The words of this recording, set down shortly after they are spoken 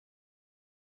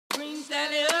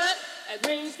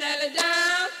Green Sally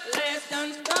down, last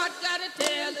done start, gotta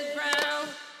tell the ground.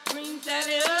 Green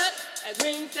Sally up,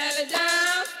 Green Sally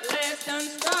down, last done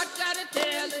start, gotta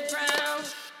tell the ground.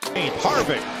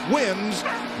 Harvick wins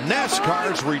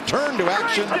NASCAR's return to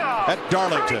action at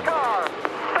Darlington.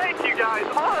 Thank you guys,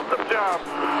 awesome job.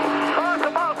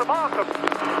 Awesome.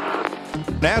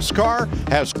 NASCAR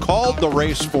has called the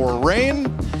race for rain,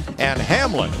 and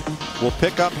Hamlin will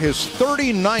pick up his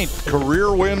 39th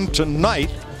career win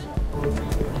tonight,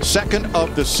 second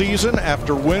of the season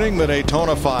after winning the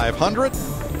Daytona 500,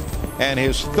 and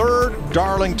his third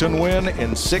Darlington win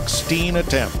in 16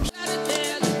 attempts.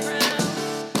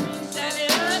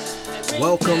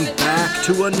 Welcome back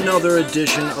to another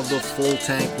edition of the Full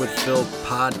Tank with Phil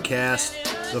podcast,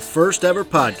 the first ever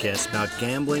podcast about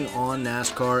gambling on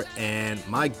NASCAR, and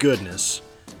my goodness,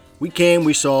 we came,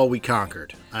 we saw, we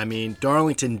conquered. I mean,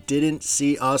 Darlington didn't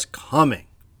see us coming.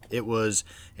 It was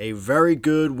a very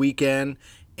good weekend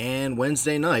and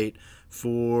Wednesday night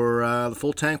for the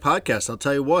Full Tank podcast. I'll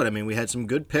tell you what, I mean, we had some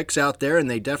good picks out there, and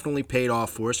they definitely paid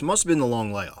off for us. It must have been the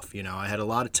long layoff. You know, I had a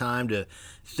lot of time to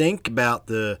think about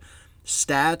the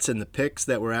stats and the picks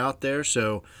that were out there,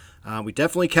 so we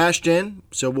definitely cashed in.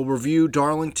 So we'll review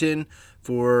Darlington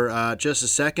for just a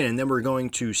second, and then we're going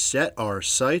to set our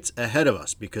sights ahead of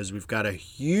us because we've got a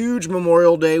huge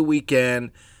Memorial Day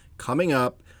weekend coming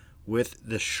up with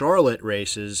the Charlotte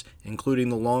races, including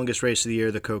the longest race of the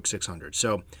year, the Coke 600.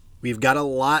 So we've got a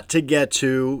lot to get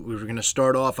to. We're going to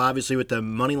start off, obviously, with the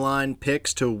money line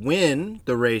picks to win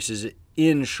the races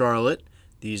in Charlotte,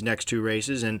 these next two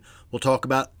races, and we'll talk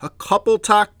about a couple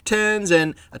top 10s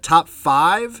and a top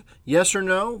 5, yes or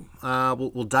no.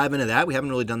 We'll dive into that. We haven't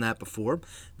really done that before.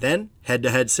 Then,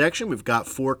 head-to-head section. We've got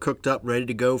 4 cooked up, ready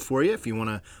to go for you. If you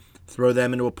want to throw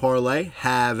them into a parlay,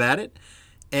 have at it.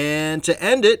 And to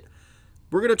end it,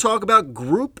 we're going to talk about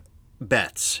group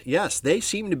bets. Yes, they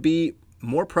seem to be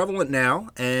more prevalent now,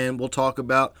 and we'll talk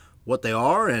about what they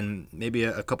are and maybe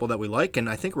a couple that we like. And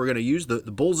I think we're going to use the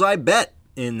bullseye bet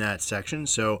in that section,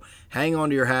 so hang on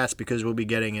to your hats because we'll be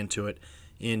getting into it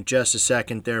in just a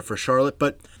second there for Charlotte.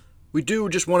 But we do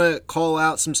just want to call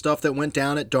out some stuff that went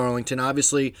down at Darlington.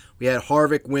 Obviously, we had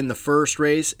Harvick win the first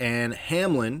race and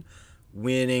Hamlin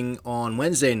winning on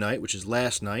Wednesday night, which is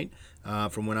last night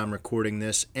from when I'm recording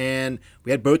this, and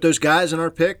we had both those guys in our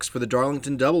picks for the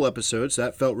Darlington double episode, so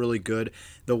that felt really good.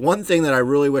 The one thing that I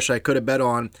really wish I could have bet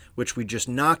on, which we just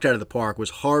knocked out of the park,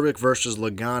 was Harvick versus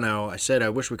Logano. I said I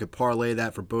wish we could parlay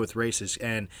that for both races,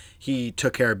 and he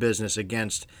took care of business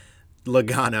against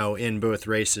Logano in both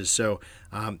races. So,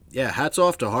 hats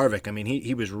off to Harvick. I mean,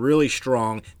 he was really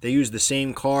strong. They used the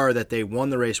same car that they won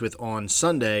the race with on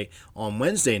Sunday on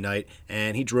Wednesday night,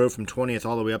 and he drove from 20th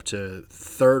all the way up to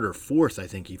 3rd or 4th, I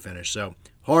think he finished. So,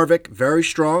 Harvick, very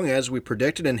strong, as we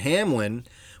predicted, and Hamlin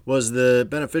was the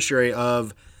beneficiary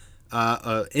of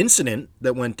an incident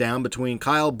that went down between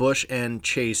Kyle Busch and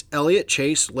Chase Elliott.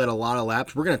 Chase led a lot of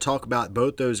laps. We're going to talk about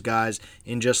both those guys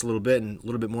in just a little bit and a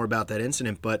little bit more about that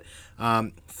incident. But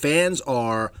fans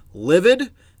are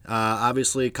livid.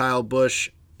 Obviously, Kyle Busch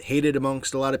hated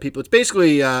amongst a lot of people. It's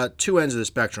basically two ends of the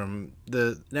spectrum.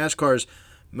 The NASCAR's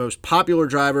most popular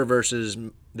driver versus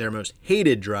their most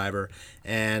hated driver,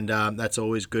 and that's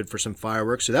always good for some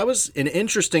fireworks. So that was an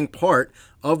interesting part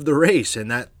of the race,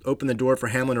 and that opened the door for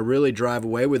Hamlin to really drive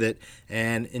away with it.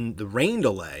 And in the rain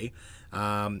delay,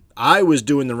 I was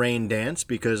doing the rain dance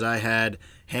because I had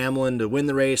Hamlin to win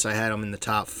the race. I had him in the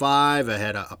top 5. I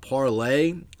had a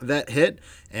parlay that hit,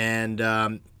 and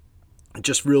it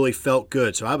just really felt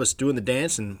good. So I was doing the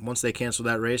dance, and once they canceled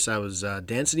that race, I was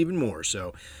dancing even more.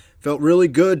 So felt really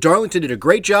good. Darlington did a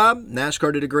great job.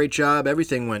 NASCAR did a great job.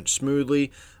 Everything went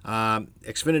smoothly.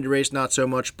 Xfinity race, not so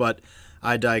much, but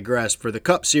I digress. For the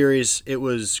Cup Series, it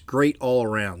was great all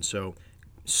around.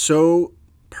 So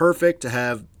perfect to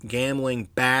have gambling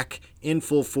back in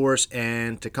full force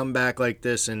and to come back like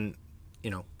this and,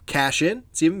 cash in.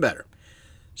 It's even better.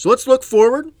 So let's look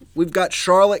forward. We've got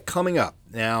Charlotte coming up.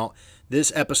 Now,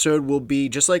 this episode will be,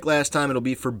 just like last time, it'll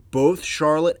be for both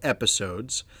Charlotte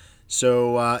episodes.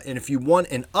 So, and if you want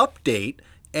an update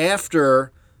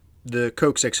after the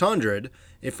Coke 600,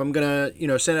 if I'm going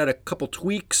to, send out a couple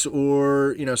tweaks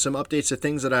or, some updates to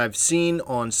things that I've seen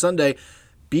on Sunday,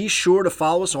 be sure to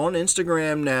follow us on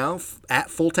Instagram now. At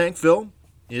FullTankPhil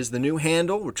is the new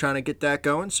handle. We're trying to get that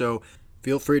going. So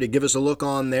feel free to give us a look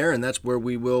on there, and that's where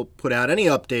we will put out any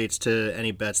updates to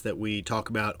any bets that we talk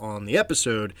about on the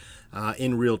episode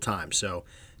in real time. So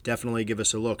definitely give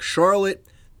us a look. Charlotte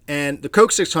and the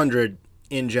Coke 600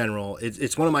 in general,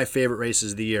 it's one of my favorite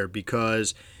races of the year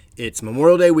because it's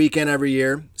Memorial Day weekend every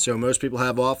year, so most people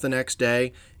have off the next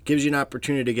day. gives you an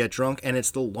opportunity to get drunk, and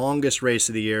it's the longest race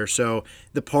of the year, so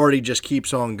the party just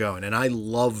keeps on going, and I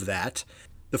love that.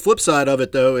 The flip side of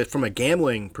it, though, from a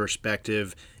gambling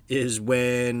perspective, is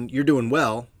when you're doing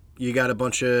well, you got a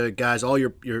bunch of guys, all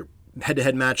your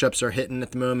head-to-head matchups are hitting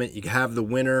at the moment. You have the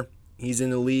winner, he's in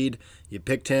the lead, you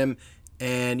picked him,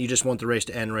 and you just want the race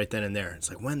to end right then and there. It's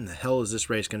like, when the hell is this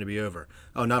race going to be over?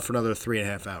 Oh, not for another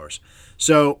 3.5 hours.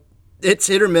 So it's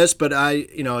hit or miss, but I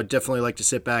definitely like to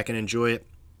sit back and enjoy it.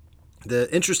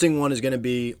 The interesting one is going to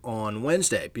be on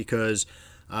Wednesday because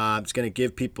it's going to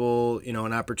give people,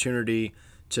 an opportunity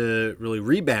to really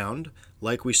rebound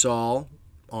like we saw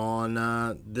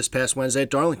on this past Wednesday at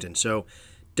Darlington. So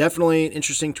definitely an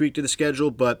interesting tweak to the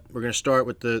schedule, but we're going to start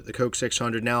with the Coke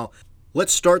 600. Now,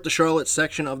 let's start the Charlotte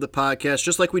section of the podcast,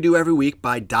 just like we do every week,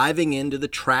 by diving into the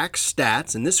track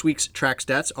stats. And this week's track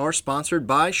stats are sponsored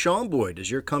by Sean Boyd. Does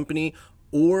your company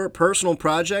or personal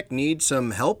project need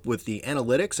some help with the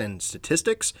analytics and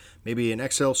statistics, maybe an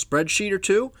Excel spreadsheet or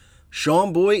two?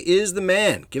 Sean Boyd is the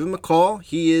man. Give him a call.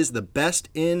 He is the best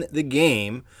in the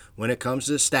game when it comes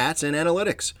to stats and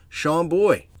analytics. Sean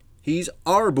Boyd, he's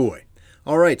our boy.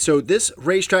 All right, so this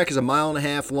racetrack is 1.5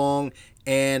 miles long,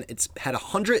 and it's had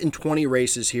 120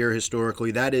 races here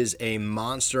historically. That is a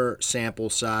monster sample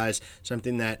size,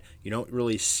 something that you don't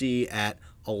really see at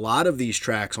a lot of these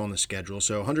tracks on the schedule.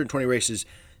 So 120 races,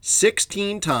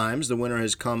 16 times the winner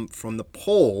has come from the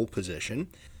pole position.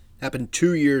 Happened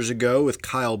 2 years ago with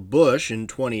Kyle Busch in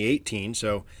 2018,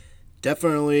 so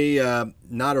definitely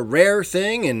not a rare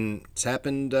thing, and it's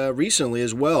happened recently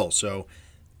as well. So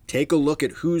take a look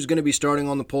at who's going to be starting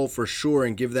on the pole for sure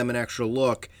and give them an extra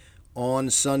look on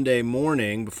Sunday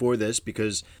morning before this,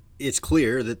 because it's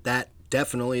clear that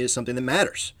definitely is something that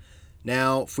matters.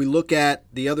 Now, if we look at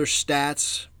the other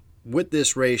stats with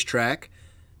this racetrack,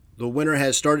 the winner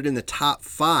has started in the top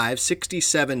 5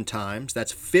 67 times.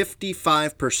 That's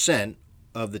 55%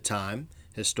 of the time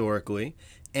historically.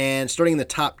 And starting in the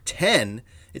top 10,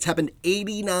 it's happened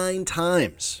 89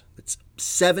 times. It's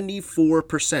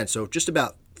 74%. So just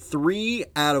about 3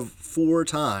 out of 4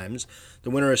 times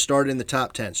the winner has started in the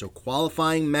top 10. So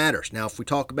qualifying matters. Now, if we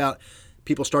talk about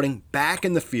people starting back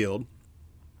in the field,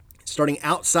 starting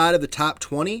outside of the top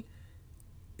 20,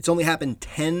 it's only happened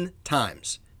 10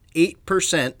 times,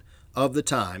 8% of the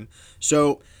time.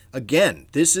 So again,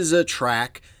 this is a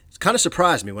track. It's kind of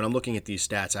surprised me when I'm looking at these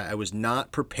stats. I was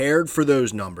not prepared for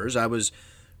those numbers. I was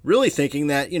really thinking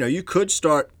that, you could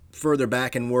start further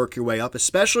back and work your way up,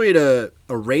 especially at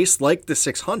a race like the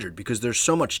 600, because there's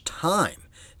so much time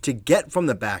to get from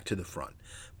the back to the front.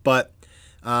 But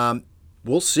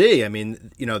we'll see. I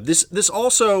mean, this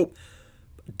also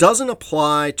doesn't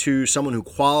apply to someone who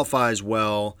qualifies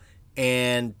well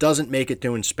and doesn't make it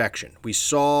through inspection. We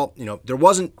saw, there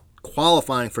wasn't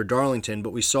qualifying for Darlington,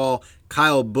 but we saw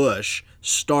Kyle Busch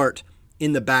start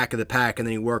in the back of the pack, and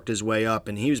then he worked his way up,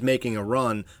 and he was making a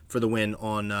run for the win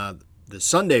on the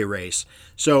Sunday race.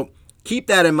 So keep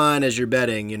that in mind as you're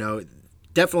betting.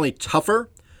 Definitely tougher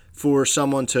for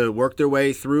someone to work their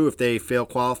way through if they fail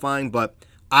qualifying, but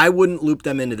I wouldn't loop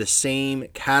them into the same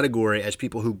category as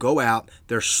people who go out,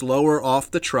 they're slower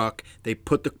off the truck, they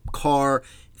put the car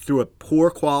through a poor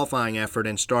qualifying effort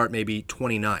and start maybe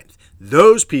 29th.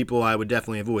 Those people I would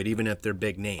definitely avoid, even if they're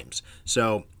big names.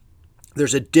 So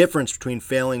there's a difference between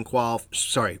failing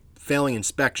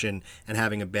inspection and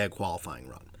having a bad qualifying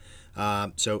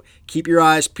run. So keep your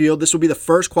eyes peeled. This will be the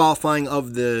first qualifying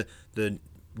of the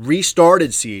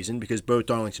restarted season, because both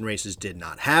Darlington races did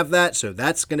not have that. So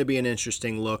that's going to be an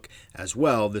interesting look as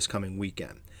well this coming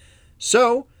weekend.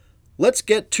 So let's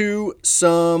get to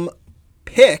some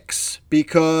picks,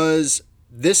 because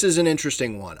this is an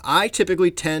interesting one. I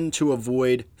typically tend to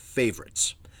avoid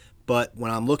favorites, but when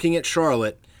I'm looking at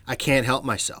Charlotte, I can't help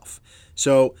myself.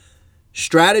 So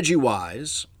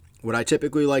strategy-wise, what I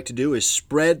typically like to do is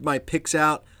spread my picks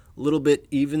out a little bit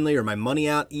evenly, or my money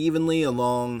out evenly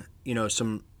along,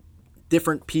 some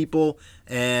different people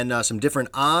and some different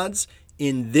odds.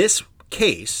 In this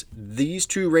case, these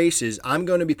two races, I'm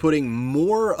going to be putting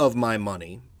more of my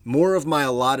money, more of my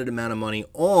allotted amount of money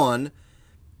on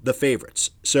the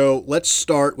favorites. So let's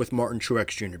start with Martin Truex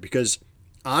Jr., because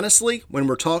honestly, when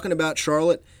we're talking about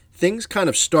Charlotte, things kind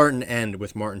of start and end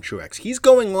with Martin Truex. He's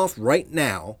going off right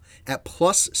now at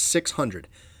plus 600.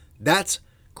 That's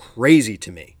crazy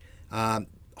to me.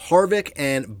 Harvick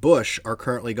and Busch are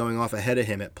currently going off ahead of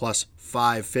him at plus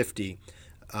 550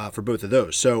 for both of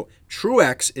those. So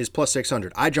Truex is plus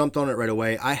 600. I jumped on it right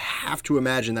away. I have to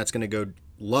imagine that's going to go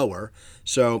lower.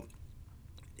 So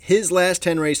his last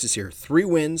 10 races here, 3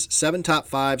 wins, 7 top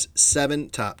 5s,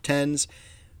 7 top 10s.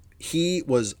 he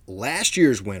was last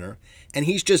year's winner, and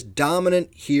he's just dominant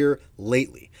here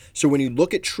lately. So when you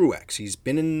look at Truex, he's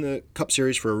been in the Cup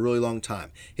Series for a really long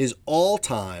time. His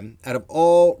all-time, out of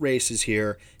all races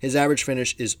here, his average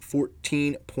finish is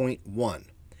 14.1.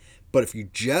 But if you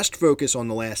just focus on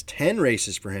the last 10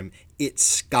 races for him, it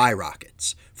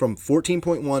skyrockets from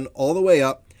 14.1 all the way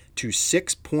up to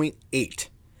 6.8.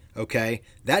 Okay?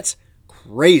 That's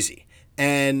crazy.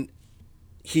 And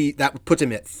that puts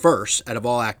him at first out of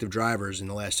all active drivers in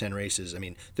the last 10 races. I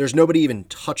mean, there's nobody even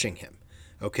touching him.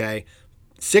 Okay?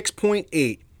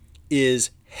 6.8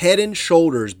 is head and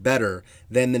shoulders better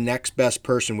than the next best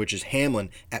person, which is Hamlin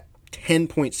at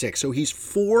 10.6. So he's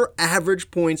 4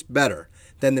 average points better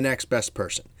than the next best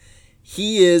person.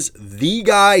 He is the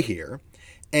guy here,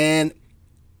 and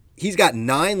he's got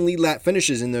 9 lead lap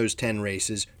finishes in those 10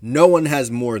 races. No one has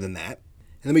more than that.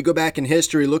 And then we go back in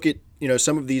history, look at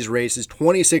some of these races.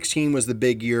 2016 was the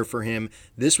big year for him.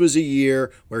 This was a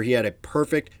year where he had a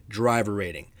perfect driver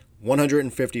rating,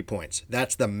 150 points.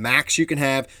 That's the max you can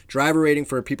have. Driver rating,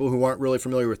 for people who aren't really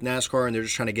familiar with NASCAR and they're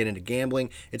just trying to get into gambling,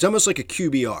 it's almost like a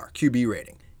QB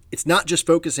rating. It's not just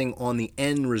focusing on the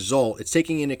end result. It's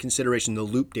taking into consideration the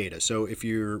loop data. So if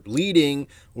you're leading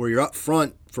or you're up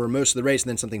front for most of the race and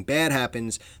then something bad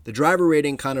happens, the driver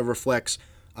rating kind of reflects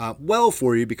well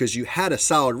for you because you had a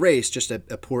solid race, just a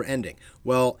poor ending.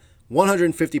 Well,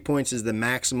 150 points is the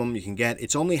maximum you can get.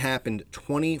 It's only happened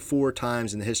 24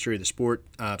 times in the history of the sport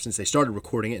since they started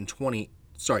recording it in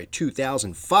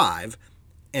 2005,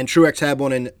 and Truex had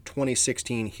one in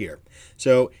 2016 here.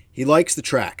 So he likes the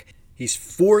track. He's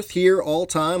 4th here all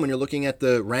time when you're looking at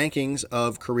the rankings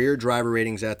of career driver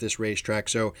ratings at this racetrack.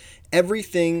 So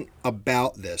everything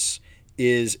about this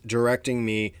is directing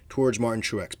me towards Martin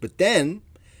Truex. But then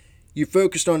you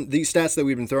focused on these stats that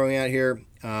we've been throwing out here,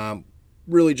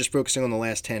 really just focusing on the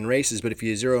last 10 races. But if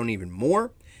you zero in even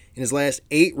more, in his last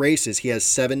 8 races, he has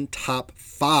 7 top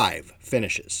 5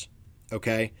 finishes.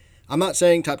 Okay? I'm not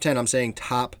saying top 10, I'm saying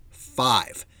top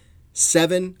 5.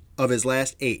 7 of his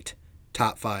last 8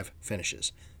 top 5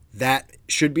 finishes. That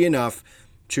should be enough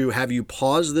to have you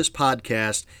pause this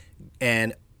podcast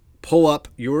and pull up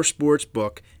your sports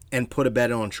book and put a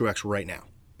bet on Truex right now.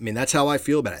 I mean, that's how I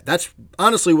feel about it. That's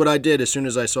honestly what I did as soon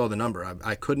as I saw the number.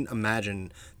 I couldn't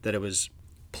imagine that it was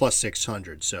plus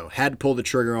 600, so had to pull the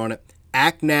trigger on it.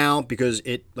 Act now, because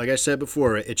it, like I said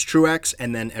before, it's Truex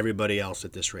and then everybody else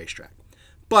at this racetrack.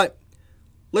 But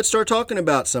let's start talking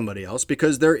about somebody else,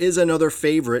 because there is another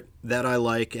favorite that I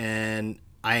like, and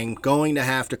I'm going to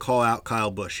have to call out Kyle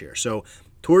Busch here. So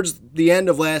towards the end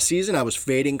of last season, I was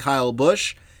fading Kyle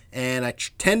Busch, and I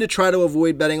tend to try to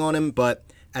avoid betting on him, but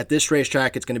at this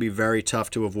racetrack, it's going to be very tough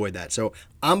to avoid that. So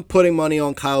I'm putting money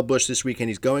on Kyle Busch this weekend.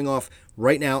 He's going off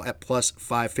right now at plus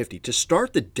 550. To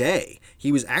start the day,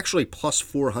 he was actually plus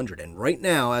 400, and right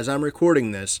now, as I'm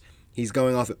recording this, he's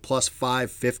going off at plus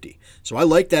 550. So I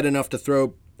like that enough to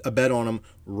throw a bet on him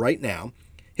right now.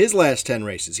 His last 10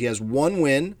 races, he has 1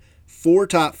 win, 4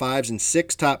 top 5s, and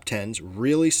 6 top 10s.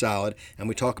 Really solid. And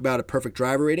we talk about a perfect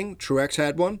driver rating. Truex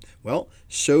had one. Well,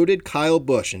 so did Kyle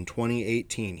Busch in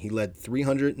 2018. He led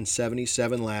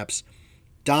 377 laps,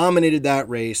 dominated that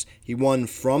race. He won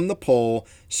from the pole.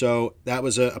 So that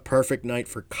was a perfect night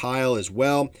for Kyle as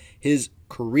well. His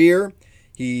career,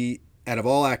 out of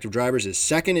all active drivers, is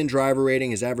 2nd in driver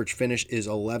rating. His average finish is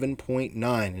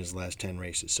 11.9 in his last 10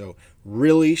 races. So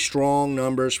really strong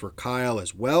numbers for Kyle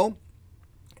as well.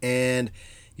 And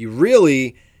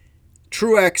Truex,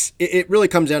 it really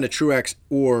comes down to Truex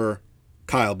or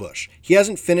Kyle Busch. He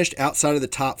hasn't finished outside of the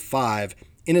top 5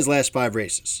 in his last 5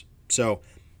 races. So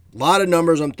a lot of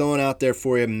numbers I'm throwing out there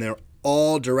for you, and they're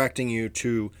all directing you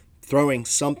to throwing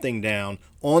something down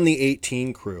on the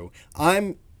 18 crew.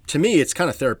 To me, it's kind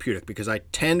of therapeutic because I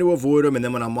tend to avoid them, and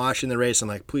then when I'm watching the race, I'm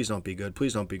like, please don't be good,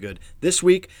 please don't be good. This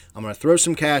week, I'm going to throw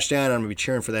some cash down, and I'm going to be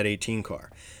cheering for that 18 car.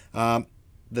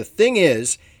 The thing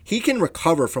is, he can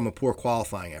recover from a poor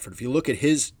qualifying effort. If you look at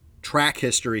his track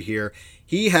history here,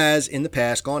 he has in the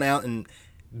past gone out and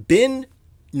been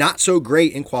not so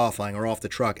great in qualifying or off the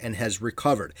truck and has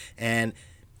recovered. And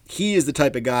he is the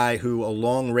type of guy who a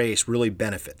long race really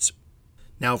benefits.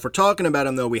 Now, if we're talking about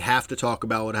him, though, we have to talk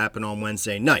about what happened on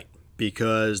Wednesday night,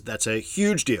 because that's a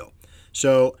huge deal.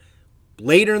 So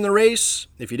later in the race,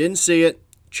 if you didn't see it,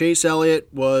 Chase Elliott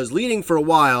was leading for a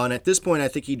while, and at this point, I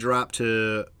think he dropped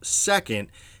to 2nd,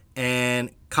 and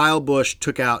Kyle Busch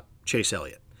took out Chase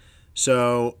Elliott.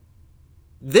 So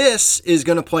this is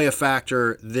going to play a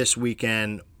factor this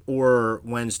weekend or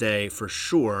Wednesday for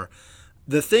sure.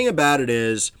 The thing about it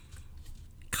is,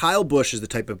 Kyle Busch is the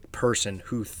type of person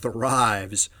who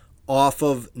thrives off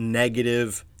of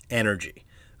negative energy.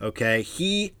 Okay?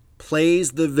 He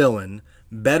plays the villain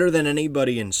better than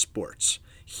anybody in sports.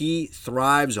 He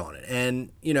thrives on it.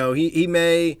 And, he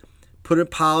may put an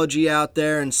apology out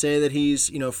there and say that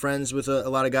he's, friends with a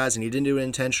lot of guys and he didn't do it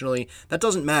intentionally. That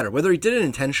doesn't matter. Whether he did it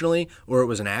intentionally or it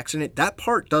was an accident, that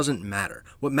part doesn't matter.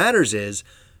 What matters is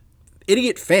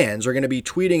idiot fans are going to be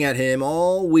tweeting at him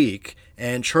all week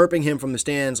and chirping him from the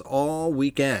stands all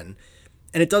weekend.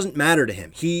 And it doesn't matter to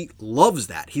him. He loves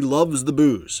that. He loves the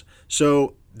booze.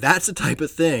 So that's the type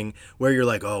of thing where you're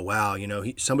like, oh, wow,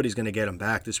 somebody's going to get him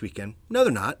back this weekend. No,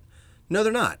 they're not. No,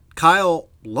 they're not. Kyle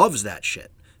loves that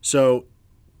shit. So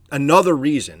another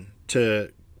reason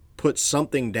to put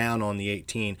something down on the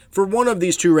 18 for one of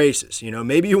these two races.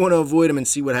 Maybe you want to avoid them and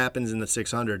see what happens in the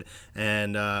 600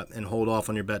 and hold off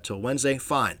on your bet till Wednesday.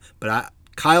 Fine. But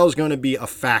Kyle's going to be a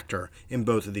factor in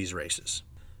both of these races.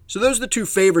 So those are the two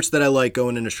favorites that I like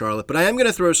going into Charlotte, but I am going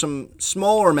to throw some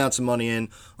smaller amounts of money in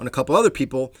on a couple other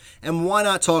people, and why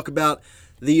not talk about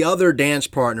the other dance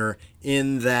partner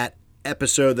in that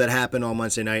episode that happened on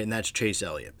Wednesday night, and that's Chase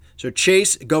Elliott. So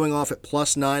Chase going off at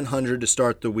plus 900 to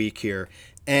start the week here,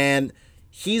 and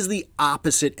he's the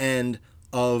opposite end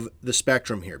of the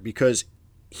spectrum here because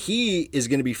he is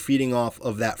going to be feeding off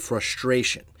of that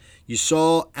frustration. You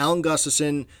saw Alan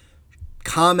Gustafson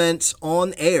comments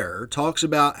on air, talks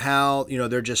about how,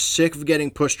 they're just sick of getting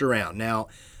pushed around. Now,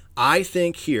 I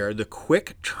think here the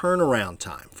quick turnaround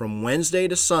time from Wednesday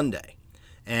to Sunday,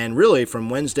 and really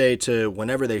from Wednesday to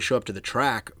whenever they show up to the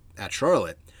track at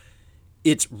Charlotte,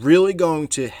 it's really going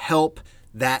to help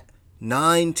that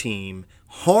 9 team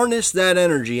harness that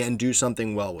energy and do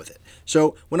something well with it.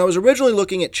 So when I was originally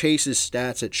looking at Chase's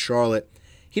stats at Charlotte,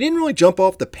 he didn't really jump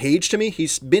off the page to me.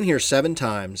 He's been here 7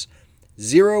 times.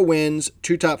 0 wins,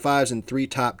 2 top 5s, and 3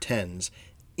 top 10s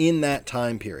in that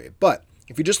time period. But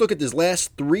if you just look at his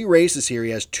last 3 races here,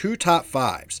 he has 2 top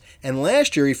 5s. And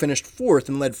last year he finished 4th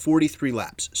and led 43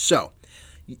 laps. So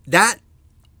that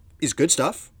is good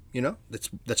stuff.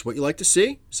 That's what you like to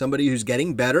see. Somebody who's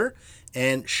getting better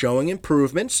and showing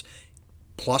improvements.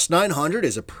 Plus 900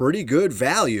 is a pretty good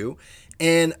value.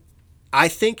 And I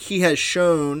think he has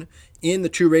shown in the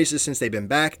 2 races since they've been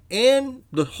back and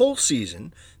the whole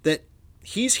season that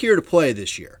he's here to play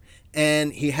this year,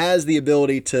 and he has the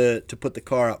ability to put the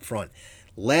car up front.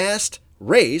 Last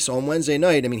race on Wednesday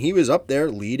night, he was up there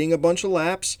leading a bunch of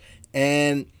laps,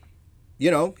 and,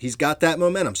 he's got that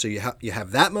momentum. So you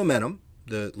have that momentum,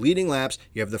 the leading laps.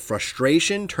 You have the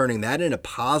frustration, turning that into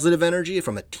positive energy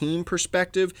from a team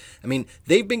perspective.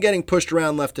 They've been getting pushed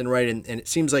around left and right, and it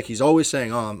seems like he's always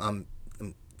saying, oh, I'm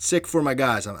sick for my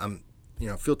guys. I'm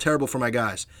feel terrible for my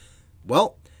guys.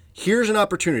 Well, here's an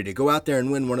opportunity to go out there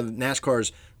and win one of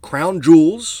NASCAR's crown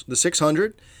jewels, the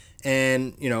 600,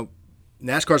 and,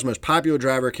 NASCAR's most popular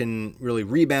driver can really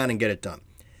rebound and get it done.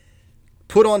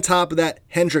 Put on top of that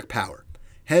Hendrick power.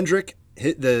 Hendrick,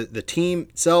 the team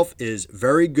itself is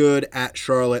very good at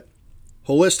Charlotte,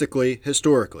 holistically,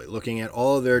 historically, looking at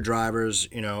all of their drivers.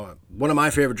 One of my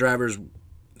favorite drivers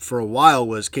for a while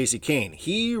was Kasey Kahne.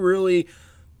 He really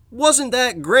wasn't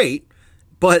that great,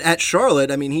 but at Charlotte,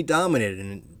 he dominated,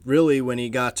 and really, when he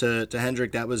got to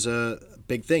Hendrick, that was a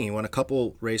big thing. He won a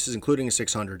couple races, including a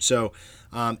 600. So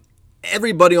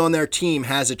everybody on their team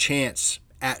has a chance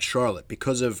at Charlotte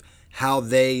because of how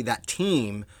that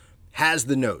team has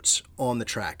the notes on the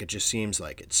track. It just seems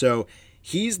like it. So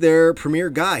he's their premier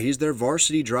guy. He's their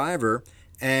varsity driver,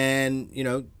 and,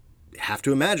 have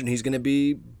to imagine he's going to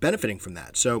be benefiting from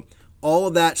that. So all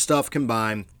of that stuff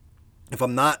combined, if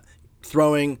I'm not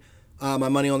throwing my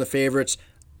money on the favorites,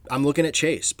 I'm looking at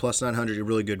Chase, plus 900, a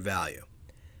really good value.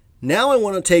 Now I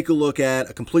want to take a look at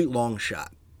a complete long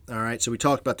shot. All right, so we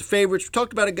talked about the favorites. We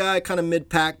talked about a guy kind of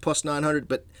mid-pack, plus 900,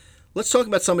 but let's talk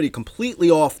about somebody completely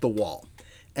off the wall.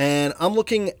 And I'm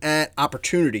looking at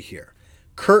opportunity here.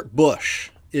 Kurt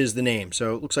Busch is the name.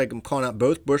 So it looks like I'm calling out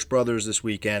both Busch brothers this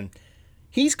weekend.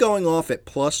 He's going off at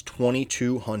plus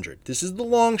 2,200. This is the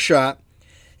long shot.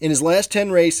 In his last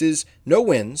 10 races, no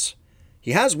wins.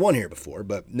 He has won here before,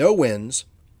 but no wins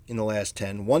in the last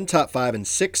 10. 1 top 5 and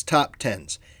 6 top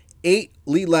 10s. 8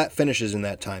 lead lap finishes in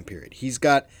that time period. He's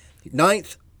got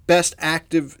ninth best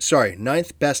average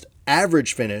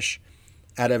finish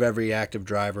out of every active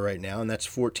driver right now, and that's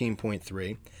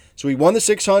 14.3. So he won the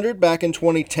 600 back in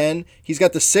 2010. He's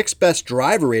got the 6th best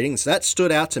driver rating, so that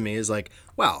stood out to me as like,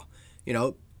 wow,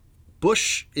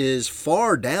 Busch is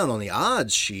far down on the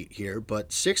odds sheet here, but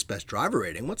 6th best driver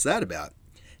rating, what's that about?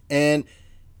 And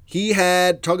he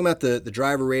had, talking about the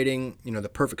driver rating, the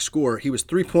perfect score, he was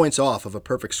 3 points off of a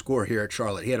perfect score here at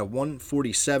Charlotte. He had a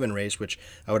 147 race, which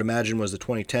I would imagine was the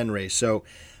 2010 race. So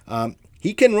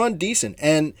he can run decent.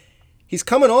 And he's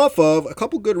coming off of a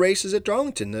couple good races at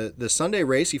Darlington. The Sunday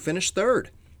race, he finished third,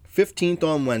 15th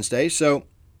on Wednesday. So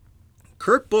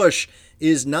Kurt Busch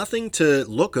is nothing to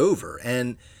look over.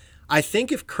 And I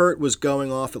think if Kurt was going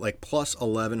off at like plus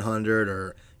 1,100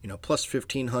 or, plus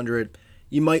 1,500,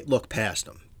 you might look past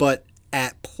him. But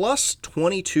at plus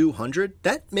 2,200,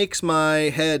 that makes my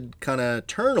head kind of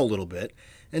turn a little bit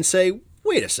and say,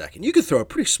 wait a second, you could throw a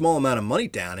pretty small amount of money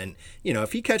down. And,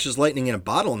 if he catches lightning in a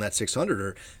bottle in that 600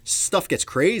 or stuff gets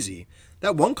crazy,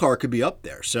 that one car could be up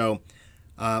there. So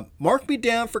mark me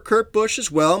down for Kurt Busch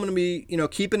as well. I'm going to be,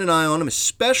 keeping an eye on him,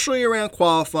 especially around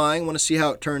qualifying. I want to see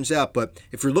how it turns out. But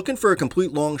if you're looking for a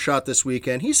complete long shot this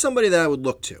weekend, he's somebody that I would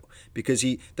look to because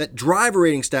that driver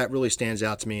rating stat really stands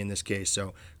out to me in this case.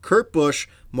 So Kurt Busch,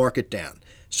 mark it down.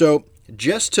 So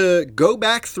just to go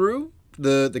back through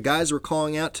the guys we're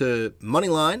calling out to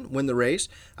moneyline win the race,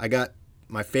 I got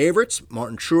my favorites,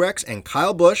 Martin Truex and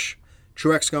Kyle Busch.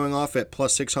 Truex going off at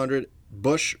plus 600.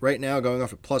 Busch right now going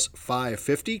off at plus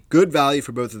 550. Good value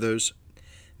for both of those.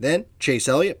 Then Chase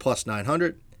Elliott plus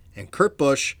 900 and Kurt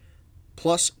Busch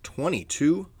plus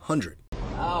 2,200.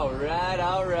 All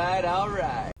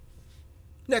right.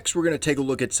 Next, we're going to take a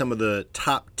look at some of the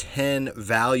top 10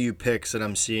 value picks that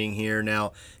I'm seeing here.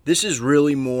 Now, this is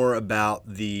really more about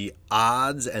the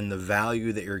odds and the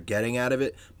value that you're getting out of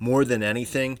it more than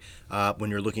anything when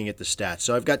you're looking at the stats.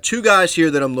 So I've got two guys here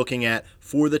that I'm looking at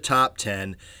for the top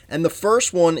 10. And the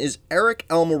first one is Aric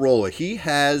Almirola. He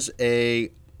has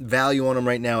a value on him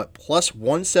right now at plus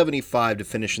 175 to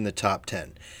finish in the top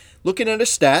 10. Looking at his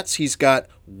stats, he's got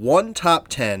one top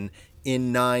 10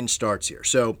 in 9 starts here.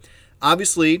 So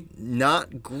obviously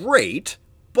not great,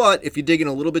 but if you dig in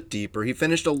a little bit deeper, he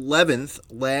finished 11th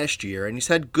last year, and he's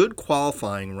had good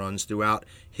qualifying runs throughout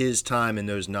his time in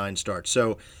those 9 starts.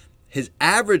 So his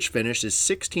average finish is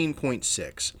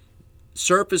 16.6.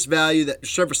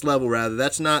 Surface level,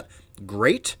 that's not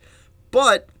great,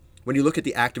 but when you look at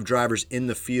the active drivers in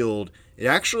the field, it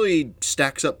actually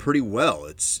stacks up pretty well.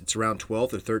 It's around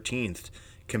 12th or 13th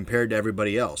compared to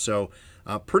everybody else. So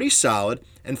pretty solid.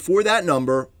 And for that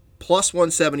number, plus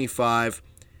 175,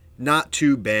 not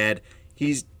too bad.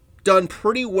 He's done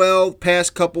pretty well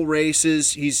past couple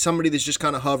races. He's somebody that's just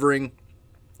kind of hovering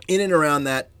in and around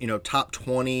that, top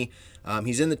 20.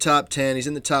 He's in the top 10. He's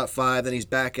in the top 5. Then he's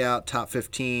back out, top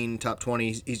 15, top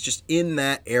 20. He's just in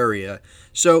that area.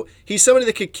 So he's somebody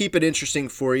that could keep it interesting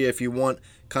for you if you want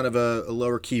kind of a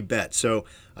lower key bet. So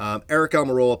Aric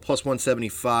Almirola, plus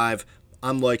 175.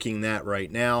 I'm liking that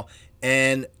right now.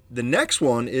 And the next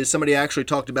one is somebody I actually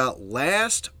talked about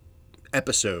last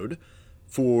episode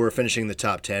for finishing the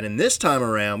top 10. And this time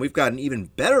around, we've got an even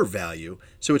better value.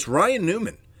 So it's Ryan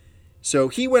Newman. So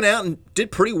he went out and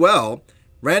did pretty well.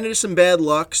 Ran into some bad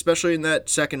luck, especially in that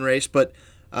second race, but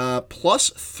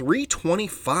plus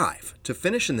 325 to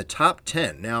finish in the top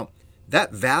 10. Now,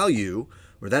 that value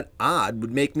or that odd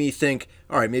would make me think,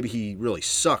 all right, maybe he really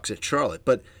sucks at Charlotte,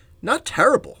 but not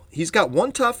terrible. He's got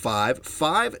one top 5,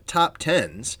 5 top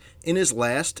 10s in his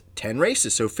last 10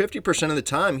 races. So 50% of the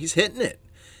time, he's hitting it.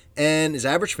 And his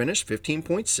average finish,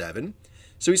 15.7.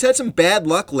 So he's had some bad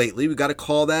luck lately. We've got to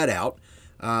call that out.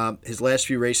 His last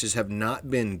few races have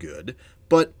not been good.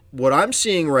 But what I'm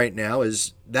seeing right now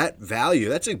is that value.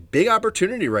 That's a big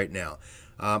opportunity right now.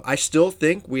 I still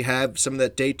think we have some of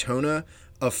that Daytona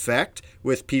effect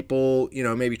with people,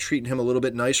 maybe treating him a little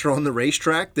bit nicer on the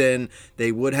racetrack than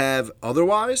they would have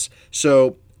otherwise.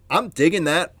 So I'm digging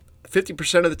that.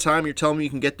 50% of the time you're telling me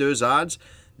you can get those odds.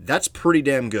 That's pretty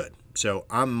damn good. So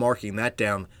I'm marking that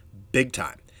down big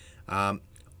time.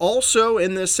 Also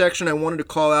in this section, I wanted to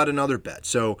call out another bet.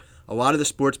 So a lot of the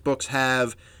sports books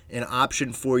have an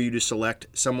option for you to select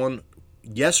someone,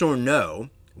 yes or no,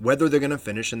 whether they're going to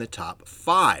finish in the top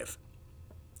 5.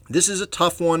 This is a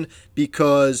tough one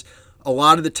because a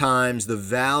lot of the times the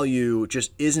value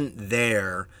just isn't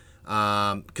there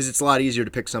because it's a lot easier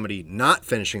to pick somebody not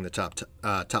finishing the top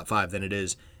 5 than it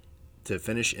is to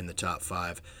finish in the top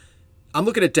 5. I'm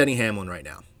looking at Denny Hamlin right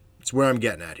now. It's where I'm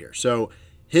getting at here. So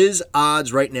his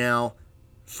odds right now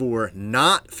for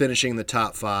not finishing the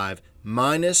top 5,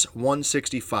 minus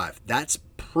 165. That's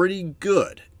pretty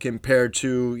good compared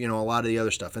to, a lot of the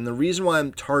other stuff. And the reason why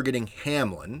I'm targeting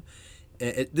Hamlin,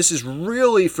 this is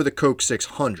really for the Coke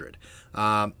 600,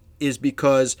 is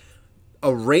because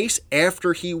a race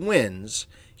after he wins,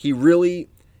 he really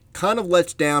kind of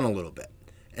lets down a little bit.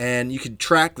 And you can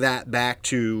track that back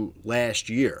to last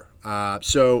year.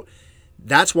 So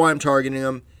that's why I'm targeting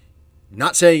him.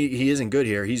 Not saying he isn't good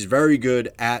here. He's very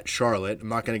good at Charlotte. I'm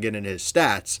not going to get into his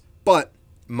stats. But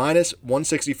minus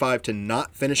 165 to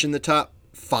not finish in the top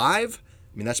 5,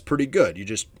 I mean, that's pretty good. You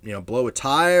just, blow a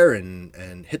tire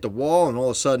and hit the wall, and all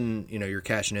of a sudden, you're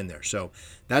cashing in there. So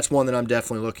that's one that I'm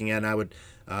definitely looking at, and I would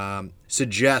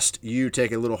suggest you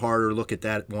take a little harder look at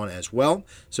that one as well.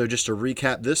 So just to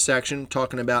recap this section,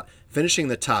 talking about finishing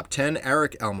the top 10,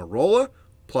 Aric Almirola,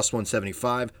 plus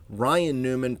 175, Ryan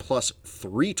Newman, plus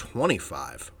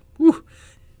 325. Whew.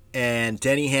 And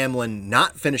Denny Hamlin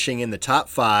not finishing in the top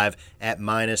 5 at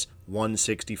minus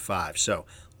 165. So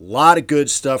a lot of good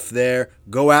stuff there.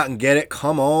 Go out and get it.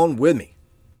 Come on with me.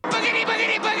 Boogity,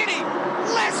 boogity, boogity.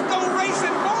 Let's go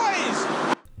racing,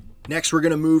 boys. Next, we're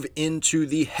going to move into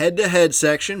the head-to-head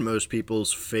section, most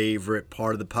people's favorite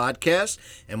part of the podcast.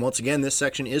 And once again, this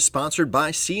section is sponsored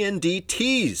by CND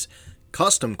Tees.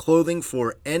 Custom clothing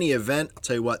for any event. I'll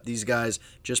tell you what, these guys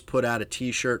just put out a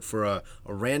t-shirt for a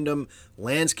random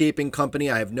landscaping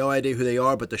company. I have no idea who they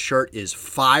are, but the shirt is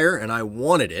fire, and I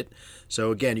wanted it.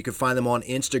 So again, you can find them on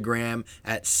Instagram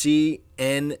at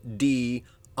CND_tees.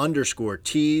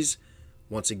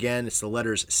 Once again, it's the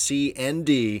letters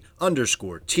CND_tees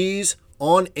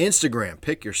on Instagram.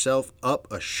 Pick yourself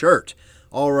up a shirt.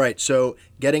 All right, so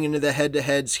getting into the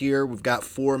head-to-heads here, we've got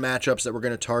 4 matchups that we're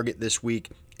going to target this week.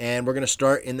 And we're going to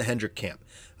start in the Hendrick camp.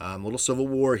 A little civil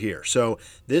war here. So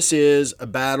this is a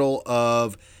battle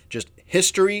of just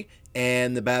history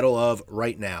and the battle of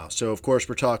right now. So, of course,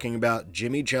 we're talking about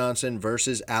Jimmie Johnson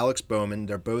versus Alex Bowman.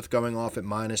 They're both going off at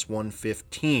minus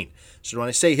 115. So when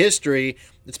I say history,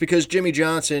 it's because Jimmie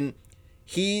Johnson,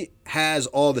 he has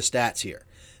all the stats here.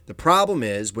 The problem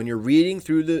is when you're reading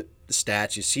through the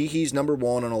stats, you see he's number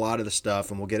 1 on a lot of the stuff,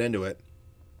 and we'll get into it.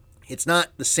 It's not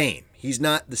the same. He's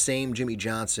not the same Jimmie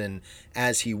Johnson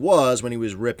as he was when he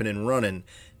was ripping and running,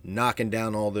 knocking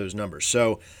down all those numbers.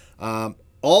 So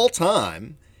all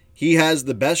time, he has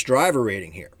the best driver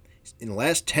rating here. In the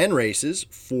last 10 races,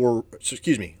 2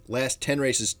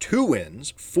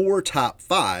 wins, 4 top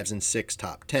 5s, and 6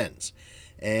 top 10s.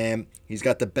 And he's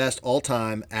got the best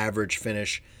all-time average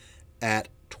finish at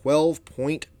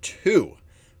 12.2.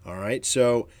 All right,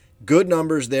 so good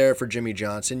numbers there for Jimmie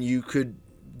Johnson. You could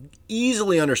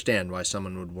easily understand why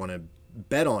someone would want to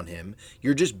bet on him.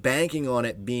 You're just banking on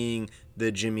it being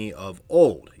the Jimmie of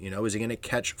old. Is he going to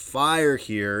catch fire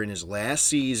here in his last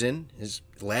season, his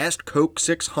last Coke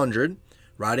 600,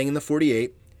 riding in the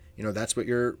 48? That's what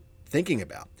you're thinking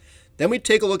about. Then we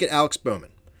take a look at Alex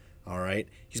Bowman. All right,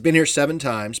 he's been here 7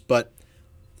 times, but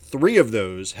 3 of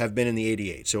those have been in the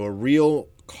 88. So a real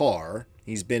car,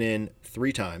 he's been in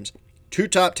 3 times, 2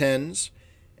 top 10s,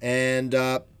 and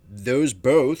those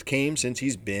both came since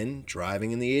he's been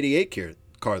driving in the 88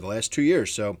 car the last 2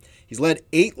 years. So he's led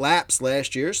 8 laps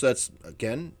last year. So that's,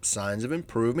 again, signs of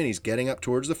improvement. He's getting up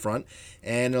towards the front.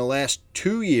 And in the last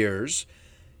 2 years,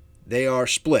 they are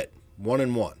split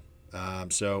 1-1.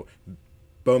 So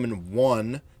Bowman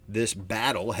won this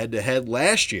battle head-to-head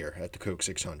last year at the Coke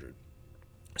 600.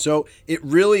 So it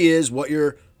really is what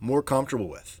you're more comfortable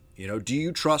with. Do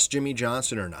you trust Jimmie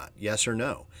Johnson or not? Yes or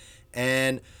no?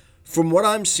 And from what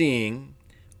I'm seeing,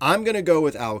 I'm going to go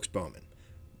with Alex Bowman.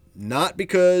 Not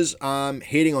because I'm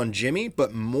hating on Jimmie,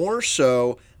 but more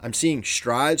so I'm seeing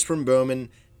strides from Bowman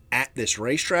at this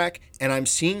racetrack, and I'm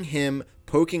seeing him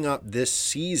poking up this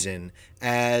season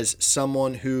as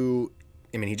someone who,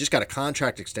 he just got a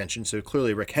contract extension, so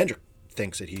clearly Rick Hendrick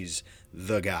thinks that he's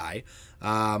the guy.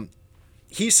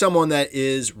 He's someone that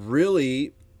is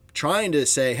really trying to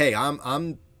say, hey,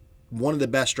 I'm one of the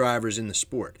best drivers in the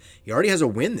sport. He already has a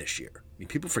win this year.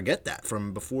 People forget that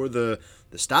from before the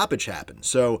stoppage happened.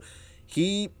 So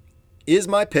he is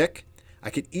my pick. I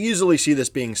could easily see this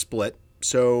being split.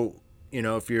 So,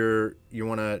 if you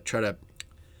want to try to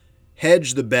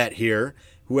hedge the bet here,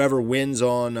 whoever wins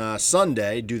on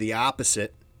Sunday, do the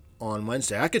opposite on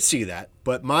Wednesday. I could see that.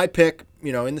 But my pick,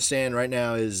 in the sand right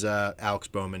now is Alex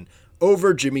Bowman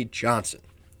over Jimmie Johnson.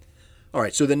 All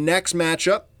right, so the next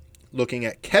matchup, looking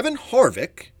at Kevin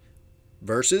Harvick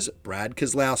versus Brad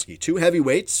Keselowski. 2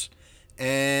 heavyweights,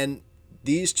 and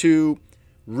these two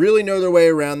really know their way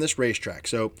around this racetrack.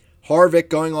 So Harvick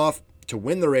going off to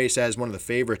win the race as one of the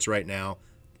favorites right now,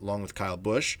 along with Kyle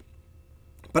Busch.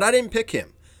 But I didn't pick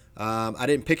him. I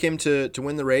didn't pick him to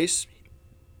win the race.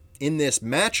 In this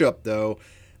matchup, though,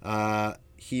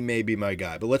 he may be my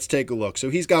guy. But let's take a look. So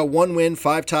he's got 1 win,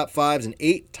 5 top 5s, and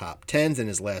 8 top 10s in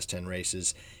his last 10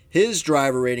 races. His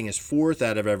driver rating is 4th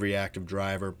out of every active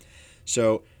driver.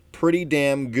 So pretty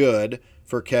damn good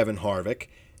for Kevin Harvick.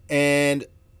 And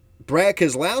Brad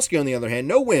Keselowski, on the other hand,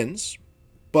 no wins,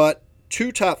 but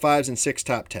 2 top 5s and 6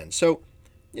 top 10s. So,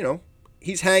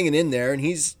 he's hanging in there, and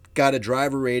he's got a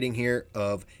driver rating here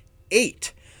of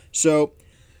 8. So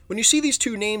when you see these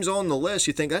two names on the list,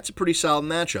 you think that's a pretty solid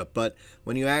matchup. But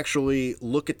when you actually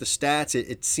look at the stats,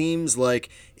 it seems like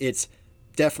it's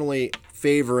definitely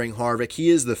favoring Harvick. He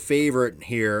is the favorite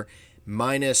here,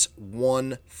 minus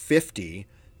 150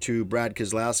 to Brad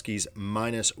Keselowski's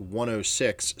minus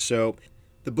 106. So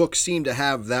the books seem to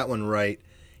have that one right.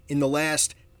 In the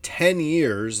last 10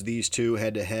 years, these two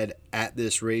head-to-head at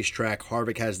this racetrack,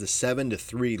 Harvick has the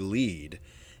 7-3 lead.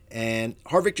 And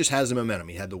Harvick just has the momentum.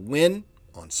 He had the win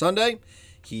on Sunday.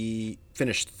 He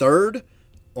finished third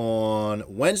on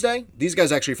Wednesday. These guys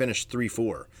actually finished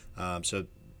 3-4. So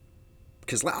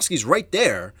Keselowski's right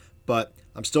there, but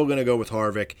I'm still going to go with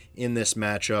Harvick in this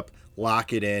matchup.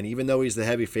 Lock it in. Even though he's the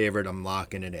heavy favorite, I'm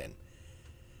locking it in.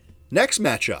 Next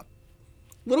matchup, a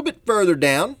little bit further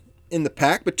down in the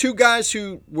pack, but two guys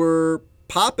who were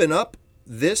popping up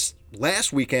this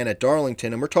last weekend at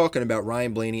Darlington, and we're talking about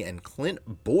Ryan Blaney and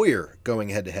Clint Bowyer going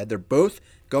head-to-head. They're both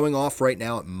going off right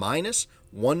now at minus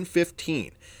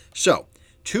 115. So,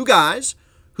 two guys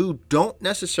who don't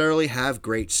necessarily have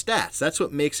great stats. That's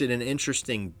what makes it an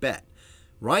interesting bet.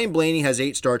 Ryan Blaney has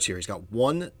 8 starts here. He's got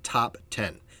 1 top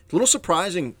 10. It's a little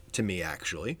surprising to me,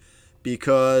 actually,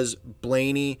 because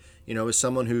Blaney, is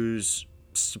someone who's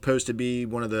supposed to be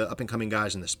one of the up-and-coming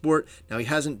guys in the sport. Now, he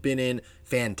hasn't been in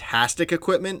fantastic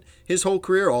equipment his whole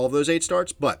career, all of those 8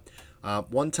 starts, but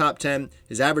 1 top 10.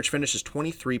 His average finish is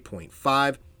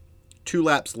 23.5, 2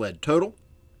 laps led total.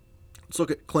 Let's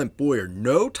look at Clint Bowyer.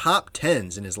 No top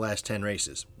 10s in his last 10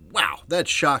 races. Wow,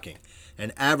 that's shocking.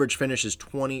 And average finish is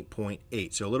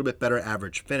 20.8, so a little bit better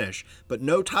average finish, but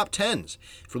no top 10s.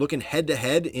 If we're looking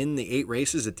head-to-head in the 8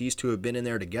 races that these two have been in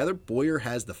there together, Bowyer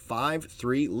has the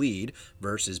 5-3 lead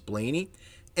versus Blaney.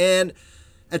 And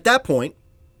at that point,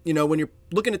 when you're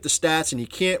looking at the stats and you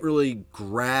can't really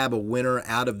grab a winner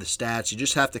out of the stats, you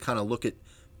just have to kind of look at,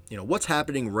 what's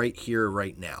happening right here,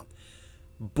 right now.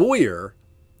 Bowyer,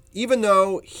 even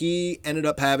though he ended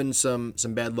up having some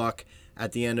bad luck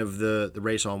at the end of the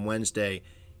race on Wednesday,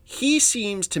 he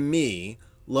seems to me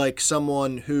like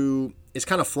someone who is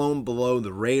kind of flown below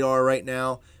the radar right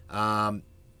now.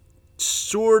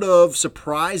 Sort of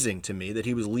surprising to me that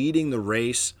he was leading the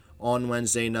race on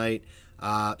Wednesday night.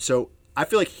 So I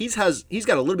feel like he's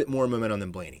got a little bit more momentum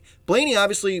than Blaney. Blaney,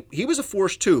 obviously, he was a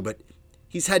force too, but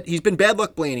he's been bad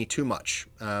luck Blaney too much.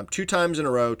 2 times in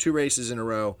a row, 2 races in a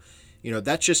row.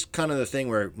 That's just kind of the thing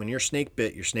where when you're snake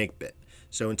bit, you're snake bit.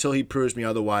 So until he proves me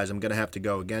otherwise, I'm going to have to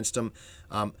go against him.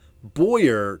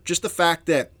 Bowyer, just the fact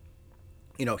that,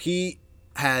 he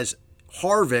has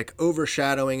Harvick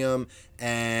overshadowing him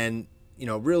and,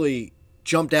 really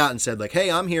jumped out and said, like, hey,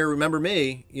 I'm here, remember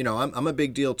me, I'm a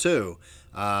big deal too.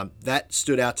 That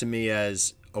stood out to me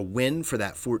as a win for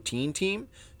that 14 team.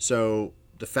 So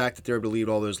the fact that they're able to lead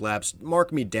all those laps,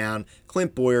 mark me down.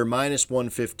 Clint Bowyer, minus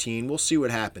 115. We'll see what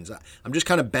happens. I'm just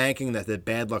kind of banking that the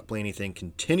bad luck Blaney thing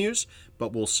continues,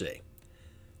 but we'll see.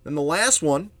 Then the last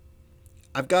one,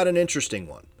 I've got an interesting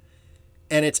one.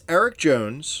 And it's Eric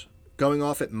Jones going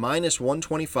off at minus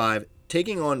 125,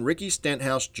 taking on Ricky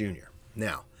Stenhouse Jr.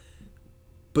 Now,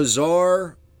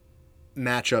 bizarre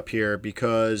matchup here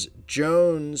because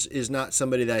Jones is not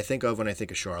somebody that I think of when I think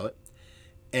of Charlotte.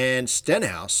 And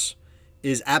Stenhouse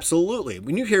is absolutely,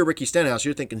 when you hear Ricky Stenhouse,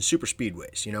 you're thinking super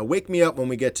speedways. Wake me up when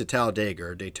we get to Talladega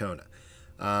or Daytona.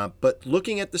 But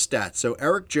looking at the stats, so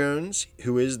Eric Jones,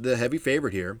 who is the heavy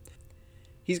favorite here,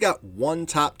 he's got 1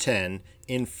 top 10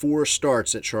 in 4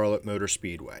 starts at Charlotte Motor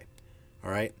Speedway. All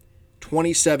right.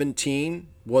 2017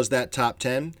 was that top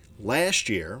 10. Last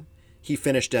year, he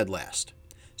finished dead last.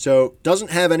 So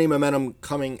doesn't have any momentum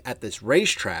coming at this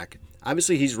racetrack.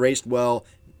 Obviously, he's raced well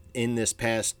in this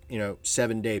past,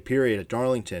 7-day period at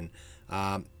Darlington.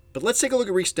 But let's take a look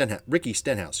at Ricky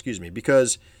Stenhouse,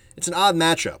 because it's an odd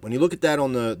matchup. When you look at that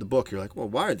on the book, you're like, well,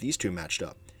 why are these two matched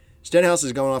up? Stenhouse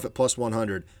is going off at plus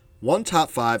 100. 1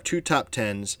 top 5, 2 top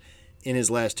 10s in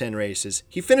his last 10 races.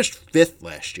 He finished 5th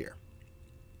last year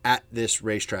at this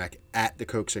racetrack at the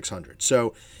Coke 600.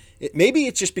 So maybe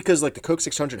it's just because like the Coke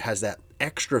 600 has that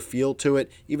extra feel to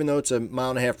it. Even though it's a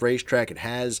 1.5-mile racetrack, it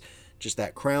has just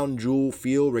that crown jewel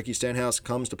feel. Ricky Stenhouse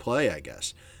comes to play, I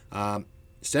guess.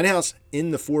 Stenhouse, in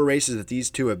the 4 races that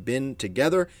these two have been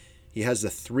together, he has the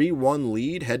 3-1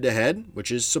 lead head-to-head,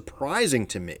 which is surprising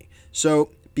to me.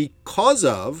 So because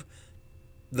of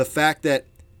the fact that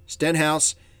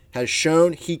Stenhouse has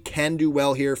shown he can do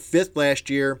well here, 5th last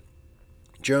year,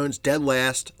 Jones dead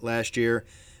last year,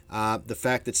 the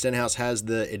fact that Stenhouse has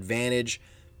the advantage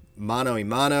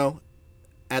mano-a-mano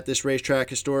at this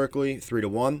racetrack historically,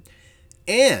 3-1,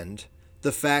 and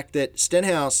the fact that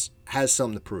Stenhouse has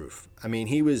something to prove. I mean,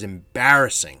 he was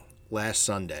embarrassing last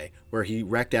Sunday where he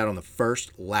wrecked out on the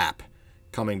first lap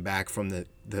coming back from the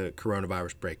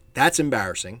coronavirus break. That's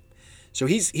embarrassing. So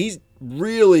he's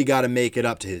really got to make it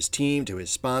up to his team, to his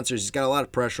sponsors. He's got a lot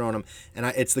of pressure on him, and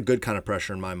it's the good kind of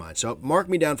pressure in my mind. So mark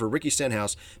me down for Ricky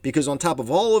Stenhouse, because on top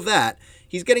of all of that,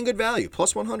 he's getting good value,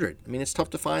 plus 100. I mean, it's tough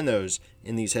to find those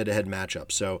in these head-to-head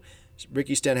matchups. So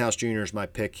Ricky Stenhouse Jr. is my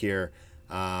pick here,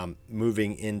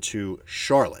 moving into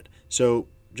Charlotte. So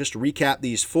just to recap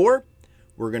these four,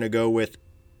 we're going to go with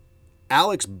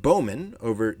Alex Bowman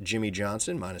over Jimmy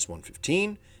Johnson, minus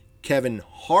 115. Kevin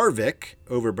Harvick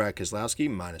over Brad Keselowski,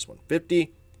 minus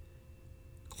 150.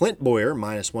 Clint Boyer,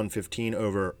 minus 115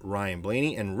 over Ryan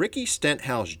Blaney. And Ricky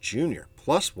Stenhouse Jr.,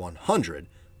 plus 100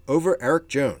 over Eric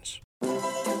Jones.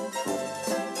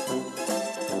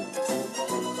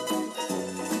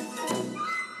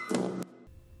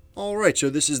 All right,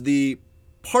 so this is the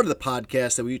part of the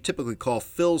podcast that we typically call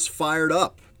Phil's Fired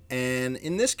Up. And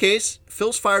in this case,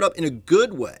 Phil's fired up in a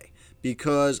good way,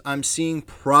 because I'm seeing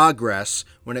progress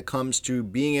when it comes to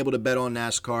being able to bet on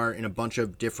NASCAR in a bunch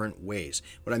of different ways.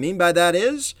 What I mean by that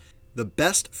is the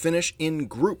best finish in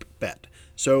group bet.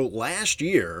 So last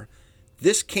year,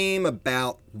 this came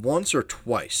about once or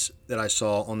twice that I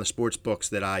saw on the sports books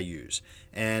that I use.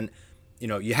 And,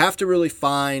 you have to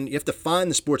find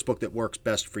the sports book that works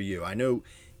best for you. I know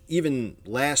even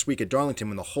last week at Darlington,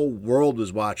 when the whole world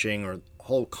was watching, or the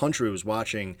whole country was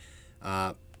watching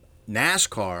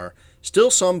NASCAR, still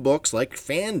some books like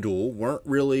FanDuel weren't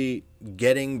really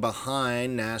getting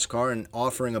behind NASCAR and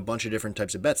offering a bunch of different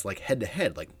types of bets, like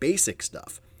head-to-head, like basic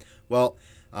stuff. Well,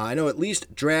 I know at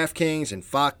least DraftKings and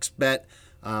Fox Bet,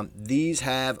 these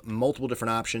have multiple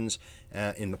different options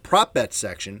in the prop bet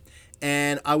section,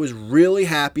 and I was really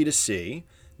happy to see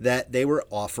that they were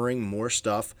offering more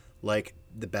stuff like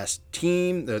the best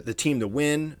team, the team to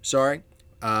win,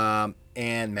 and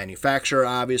manufacturer,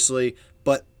 obviously,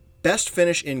 but best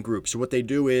finish in groups. So what they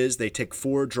do is they take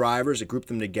 4 drivers, they group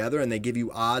them together, and they give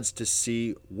you odds to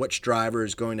see which driver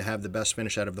is going to have the best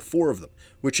finish out of the 4 of them,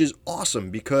 which is awesome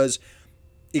because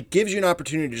it gives you an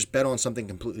opportunity to just bet on something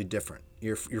completely different.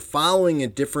 You're following a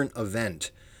different event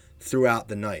throughout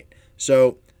the night.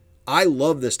 So I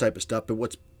love this type of stuff, but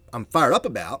what I'm fired up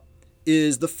about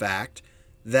is the fact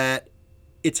that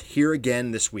it's here again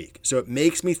this week. So it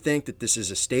makes me think that this is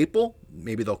a staple.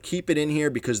 Maybe they'll keep it in here,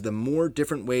 because the more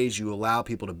different ways you allow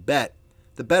people to bet,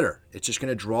 the better. It's just going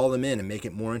to draw them in and make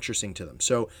it more interesting to them.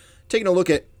 So taking a look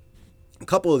at a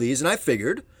couple of these, and I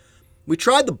figured we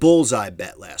tried the bullseye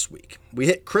bet last week. We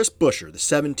hit Chris Buescher, the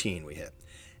 17 we hit.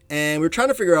 And we're trying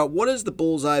to figure out, what is the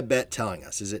bullseye bet telling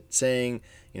us? Is it saying,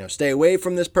 stay away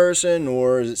from this person,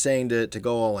 or is it saying to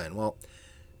go all in? Well,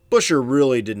 Buescher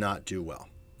really did not do well.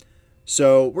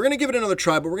 So we're going to give it another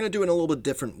try, but we're going to do it in a little bit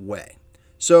different way.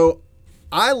 So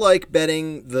I like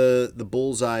betting the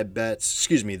bullseye bets,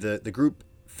 the group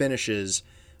finishes,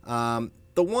 the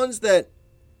ones that,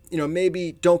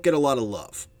 maybe don't get a lot of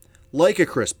love, like a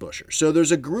Chris Buescher. So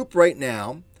there's a group right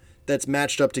now that's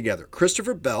matched up together.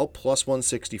 Christopher Bell, plus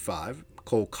 165,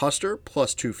 Cole Custer,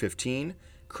 plus 215,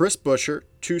 Chris Buescher,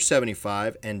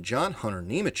 275, and John Hunter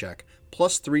Nemechek,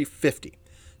 plus 350.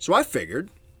 So I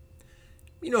figured,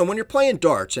 when you're playing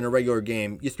darts in a regular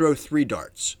game, you throw 3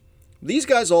 darts. These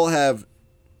guys all have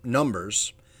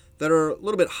numbers that are a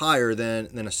little bit higher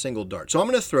than a single dart. So I'm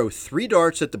going to throw 3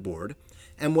 darts at the board,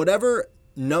 and whatever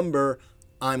number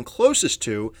I'm closest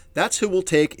to, that's who we'll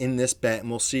take in this bet, and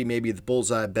we'll see maybe the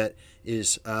bullseye bet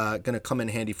is going to come in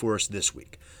handy for us this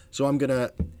week. So I'm going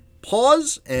to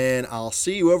pause, and I'll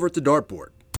see you over at the dartboard.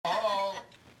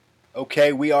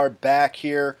 Okay, we are back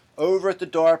here over at the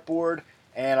dartboard,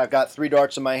 and I've got 3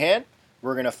 darts in my hand.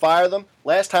 We're going to fire them.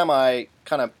 Last time I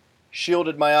kind of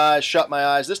shielded my eyes, shut my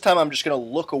eyes. This time I'm just going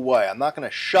to look away. I'm not going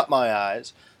to shut my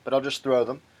eyes, but I'll just throw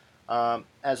them.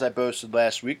 As I boasted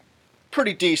last week,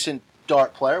 pretty decent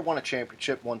dart player. Won a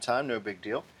championship one time, no big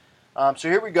deal. So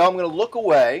here we go. I'm going to look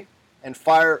away and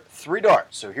fire 3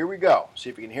 darts. So here we go. See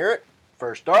if you can hear it.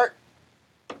 First dart.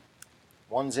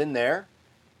 One's in there.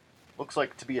 Looks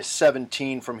like to be a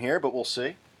 17 from here, but we'll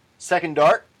see. Second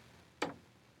dart.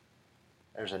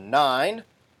 There's a 9.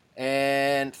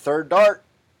 And third dart.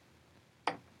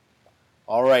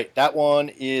 All right, that one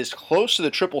is close to the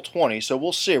triple 20, so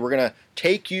we'll see. We're going to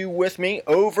take you with me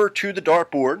over to the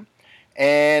dartboard,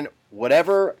 and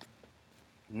whatever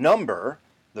number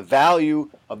the value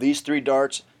of these 3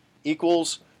 darts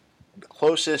equals, the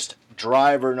closest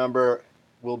driver number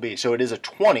will be. So it is a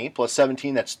 20 plus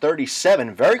 17, that's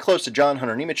 37, very close to John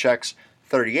Hunter Nemechek's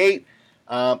 38.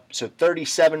 So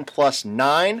 37 plus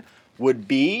 9 would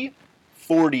be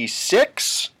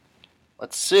 46.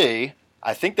 Let's see.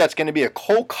 I think that's going to be a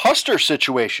Cole Custer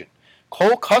situation.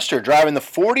 Cole Custer driving the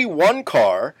 41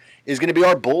 car is going to be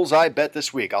our bullseye bet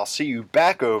this week. I'll see you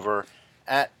back over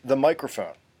at the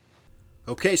microphone.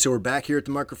 Okay, so we're back here at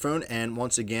the microphone, and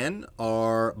once again,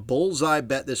 our bullseye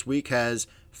bet this week has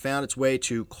found its way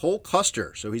to Cole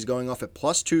Custer. So he's going off at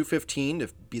plus 215 to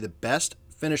be the best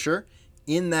finisher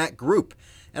in that group.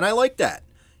 And I like that.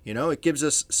 You know, it gives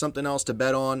us something else to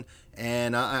bet on,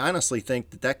 and I honestly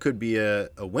think that could be a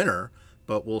winner,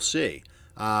 but we'll see.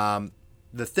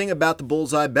 The thing about the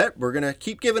bullseye bet, we're going to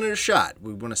keep giving it a shot.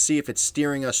 We want to see if it's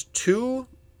steering us to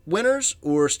winners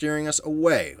or steering us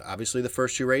away. Obviously, the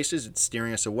first two races, it's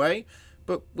steering us away,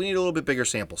 but we need a little bit bigger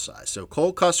sample size. So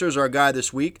Cole Custer is our guy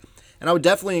this week, and I would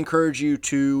definitely encourage you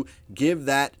to give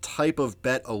that type of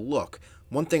bet a look.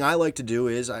 One thing I like to do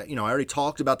is, I already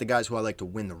talked about the guys who I like to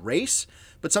win the race,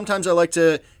 but sometimes I like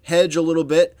to hedge a little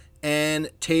bit and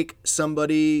take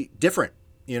somebody different,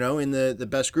 in the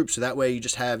best group. So that way you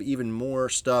just have even more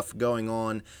stuff going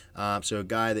on. So a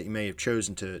guy that you may have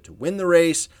chosen to win the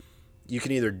race, you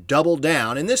can either double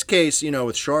down. In this case,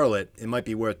 with Charlotte, it might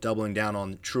be worth doubling down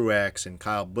on Truex and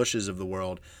Kyle Busch's of the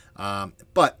world.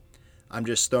 But I'm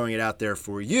just throwing it out there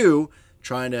for you,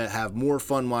 trying to have more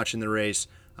fun watching the race.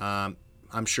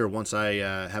 I'm sure once I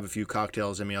have a few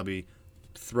cocktails in me, I'll be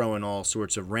throwing all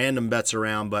sorts of random bets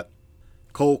around. But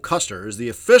Cole Custer is the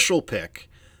official pick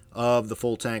of the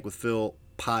Full Tank with Phil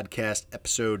podcast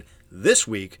episode this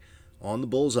week on the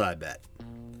Bullseye Bet.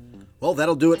 Well,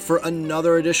 that'll do it for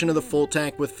another edition of the Full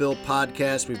Tank with Phil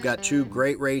podcast. We've got two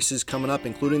great races coming up,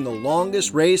 including the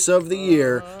longest race of the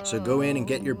year. So go in and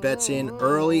get your bets in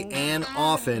early and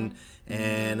often,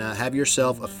 and have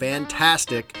yourself a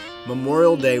fantastic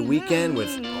Memorial Day weekend with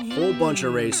a whole bunch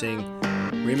of racing.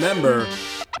 Remember,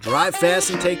 drive fast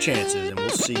and take chances, and we'll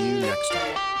see you next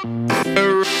time.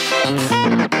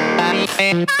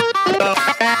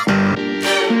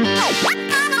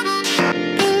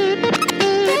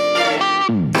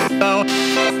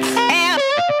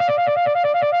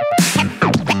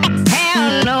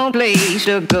 Have no place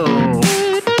to go.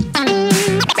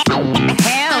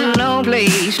 Have no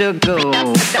place to go.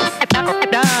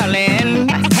 Darling,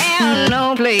 have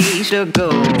no place to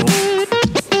go.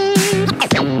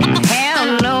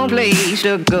 Have no place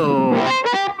to go.